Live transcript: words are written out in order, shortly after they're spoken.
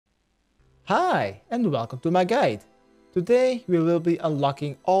Hi, and welcome to my guide. Today we will be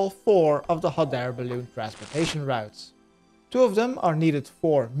unlocking all 4 of the hot air balloon transportation routes. 2 of them are needed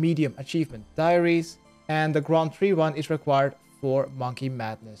for medium achievement diaries, and the Grand 3 one is required for Monkey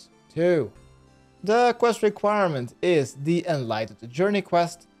Madness 2. The quest requirement is the Enlightened Journey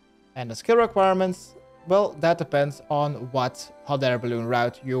quest, and the skill requirements, well, that depends on what hot air balloon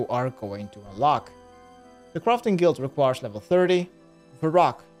route you are going to unlock. The Crafting Guild requires level 30,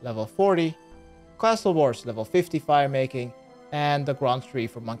 Varrock level 40, Castle Wars level 50 firemaking, and the Grand 3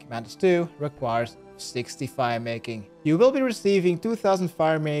 for Monkey Madness 2 requires 60 firemaking. You will be receiving 2000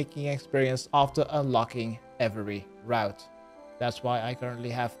 firemaking experience after unlocking every route. That's why I currently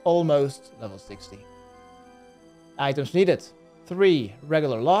have almost level 60. Items needed: 3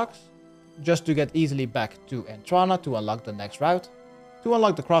 regular logs, just to get easily back to Entrana to unlock the next route. To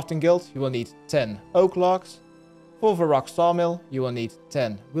unlock the Crafting Guild, you will need 10 oak logs. For Varrock Sawmill, you will need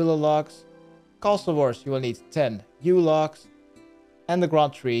 10 willow logs. Castle Wars, you will need 10 yew logs. And the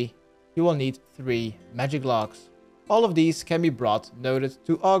Grand 3, you will need 3 magic logs. All of these can be brought noted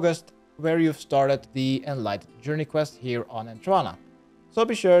to August, where you've started the Enlightened Journey quest here on Entrana. So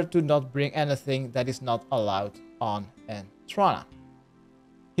be sure to not bring anything that is not allowed on Entrana.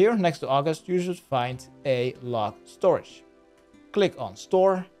 Here next to August, you should find a log storage. Click on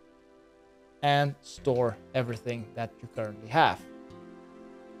Store and store everything that you currently have.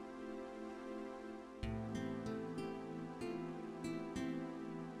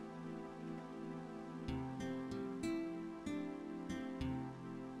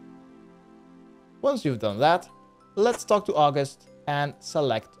 Once you've done that, let's talk to August and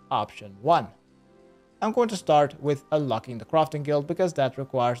select option 1. I'm going to start with unlocking the Crafting Guild because that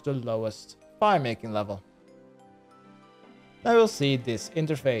requires the lowest firemaking level. Now you'll see this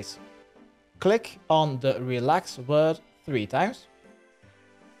interface. Click on the relax word 3 times.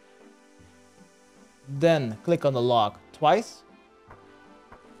 Then click on the log twice.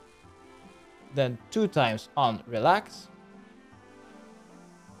 Then 2 times on relax.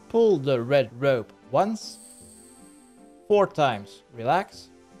 Pull the red rope once. 4 times relax.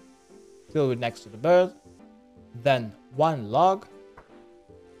 Till we're next to the bird. Then 1 log.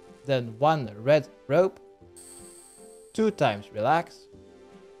 Then 1 red rope. 2 times relax.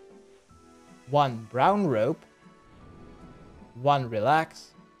 1 brown rope. 1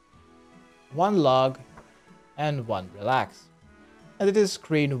 relax. 1 log. And 1 relax. And it is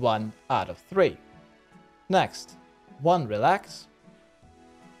screen 1 out of 3. Next, 1 relax.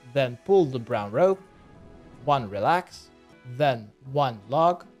 Then pull the brown rope. 1 relax. Then 1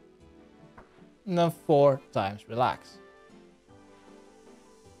 log. And then 4 times relax.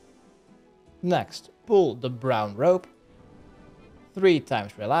 Next, pull the brown rope. 3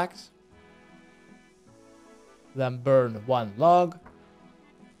 times relax. Then burn 1 log.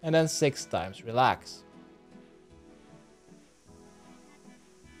 And then 6 times relax.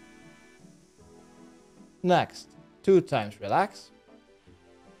 Next, 2 times relax.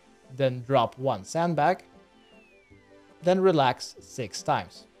 Then drop 1 sandbag. Then relax 6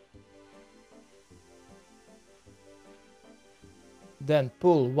 times. Then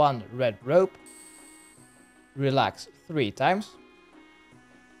pull 1 red rope. Relax 3 times.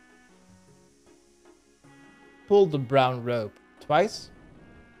 Pull the brown rope twice.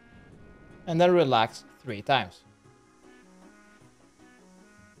 And then relax 3 times.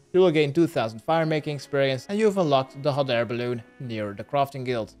 You will gain 2000 firemaking experience and you've unlocked the hot air balloon near the Crafting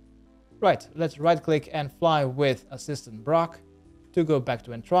Guild. Right, let's right click and fly with Assistant Brock to go back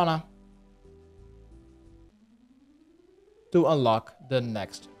to Entrana to unlock the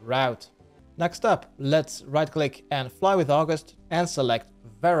next route. Next up, let's right click and fly with August and select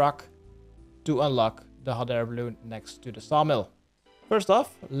Varrock to unlock the hot air balloon next to the sawmill. First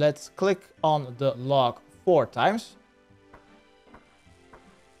off, let's click on the log 4 times.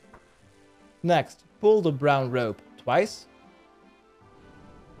 Next, pull the brown rope twice.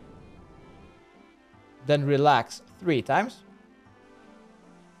 Then relax 3 times.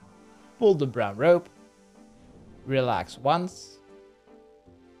 Pull the brown rope. Relax once.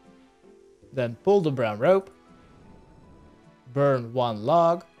 Then pull the brown rope. Burn 1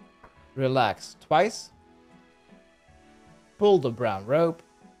 log. Relax twice. Pull the brown rope.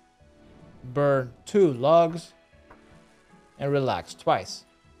 Burn 2 logs. And relax twice.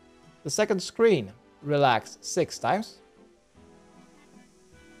 The second screen, relax 6 times.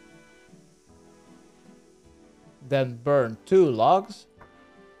 Then burn 2 logs.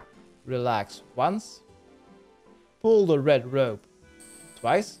 Relax once. Pull the red rope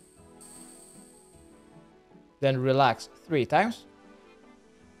twice. Then relax 3 times.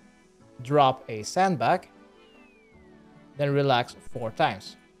 Drop a sandbag. Then relax 4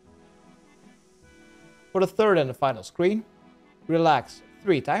 times. For the third and the final screen, relax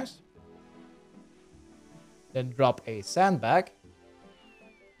 3 times. Then drop a sandbag.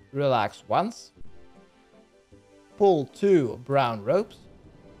 Relax once. Pull 2 brown ropes.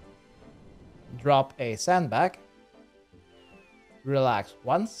 Drop a sandbag. Relax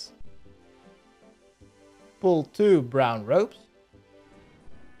once. Pull 2 brown ropes.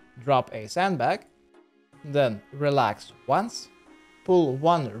 Drop a sandbag. Then relax once. Pull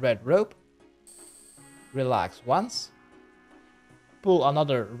 1 red rope. Relax once. Pull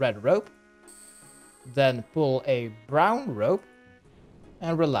another red rope. Then pull a brown rope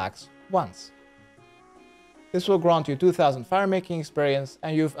and relax once. This will grant you 2000 fire making experience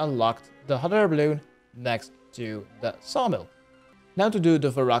and you've unlocked the hot air balloon next to the sawmill. Now to do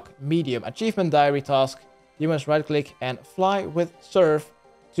the Varrock medium achievement diary task, you must right click and fly with surf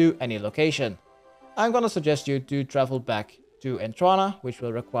to any location. I'm gonna suggest you to travel back to Entrana, which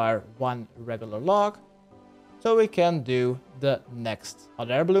will require 1 regular log, so we can do the next hot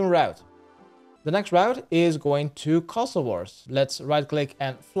air balloon route. The next route is going to Castle Wars. Let's right click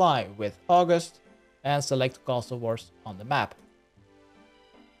and fly with August and select Castle Wars on the map.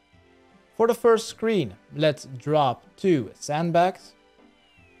 For the first screen, let's drop 2 sandbags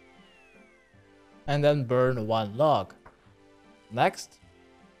and then burn 1 log. Next,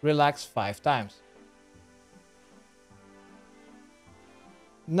 relax 5 times.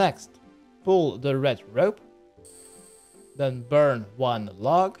 Next, pull the red rope, then burn 1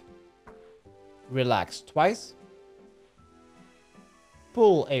 log. Relax twice.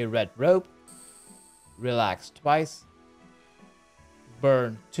 Pull a red rope. Relax twice.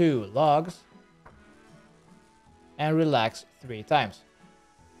 Burn 2 logs. And relax 3 times.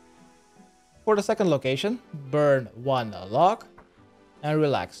 For the second location, burn 1 log and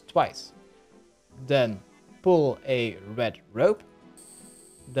relax twice. Then pull a red rope.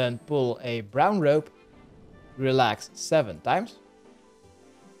 Then pull a brown rope. Relax 7 times.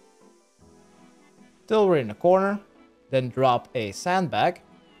 Till we're in a corner, then drop a sandbag,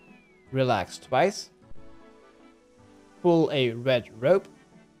 relax twice, pull a red rope,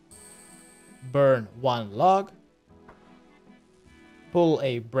 burn 1 log, pull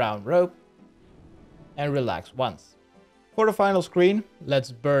a brown rope, and relax once. For the final screen,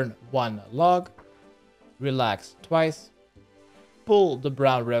 let's burn 1 log, relax twice, pull the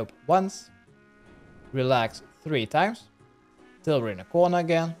brown rope once, relax 3 times, till we're in a corner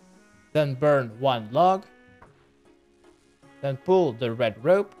again. Then burn 1 log. Then pull the red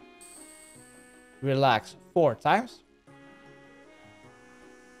rope. Relax 4 times.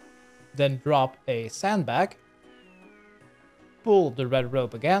 Then drop a sandbag. Pull the red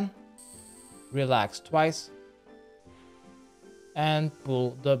rope again. Relax twice. And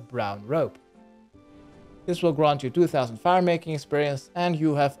pull the brown rope. This will grant you 2000 fire making experience and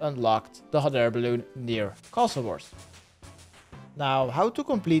you have unlocked the hot air balloon near Castle Wars. Now, how to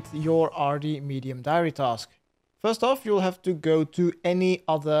complete your RD medium diary task. First off, you'll have to go to any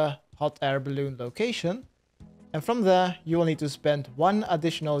other hot air balloon location. And from there, you will need to spend 1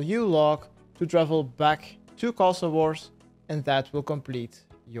 additional U log to travel back to Castle Wars. And that will complete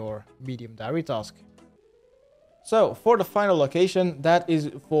your medium diary task. So, for the final location, that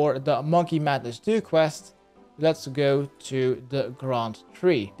is for the Monkey Madness 2 quest. Let's go to the Grand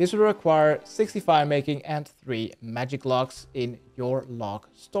Tree. This will require 60 fire making and 3 magic logs in your log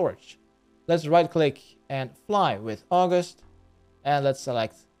storage. Let's right click and fly with August and let's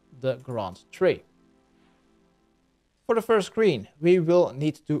select the Grand Tree. For the first screen, we will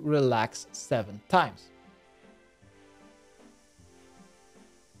need to relax 7 times.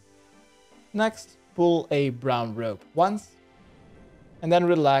 Next, pull a brown rope once and then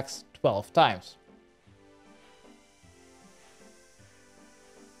relax 12 times.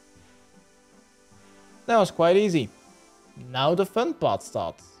 That was quite easy. Now the fun part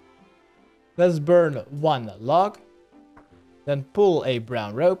starts. Let's burn 1 log, then pull a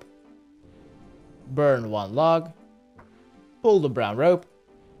brown rope, burn 1 log, pull the brown rope,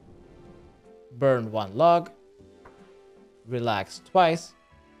 burn 1 log, relax twice,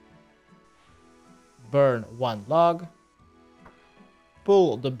 burn 1 log,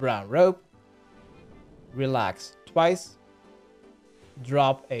 pull the brown rope, relax twice,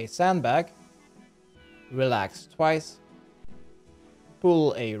 drop a sandbag, relax twice,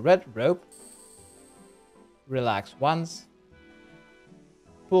 pull a red rope, relax once,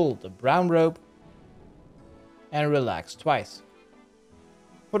 pull the brown rope, and relax twice.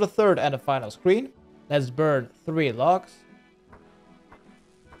 For the third and the final screen, let's burn 3 logs,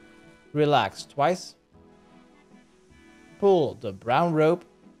 relax twice, pull the brown rope,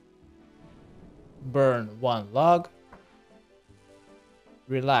 burn 1 log,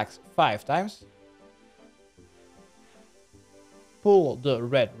 relax 5 times, pull the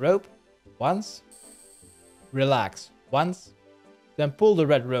red rope once, relax once, then pull the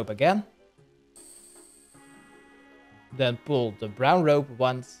red rope again, then pull the brown rope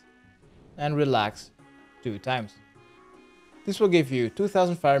once, and relax 2 times. This will give you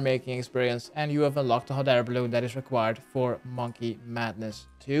 2000 fire making experience, and you have unlocked the hot air balloon that is required for Monkey Madness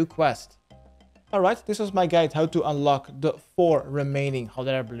 2 quest. Alright, this was my guide how to unlock the 4 remaining hot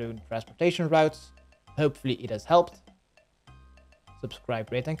air balloon transportation routes. Hopefully it has helped.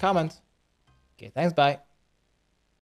 Subscribe, rate and comment. Okay, thanks, bye.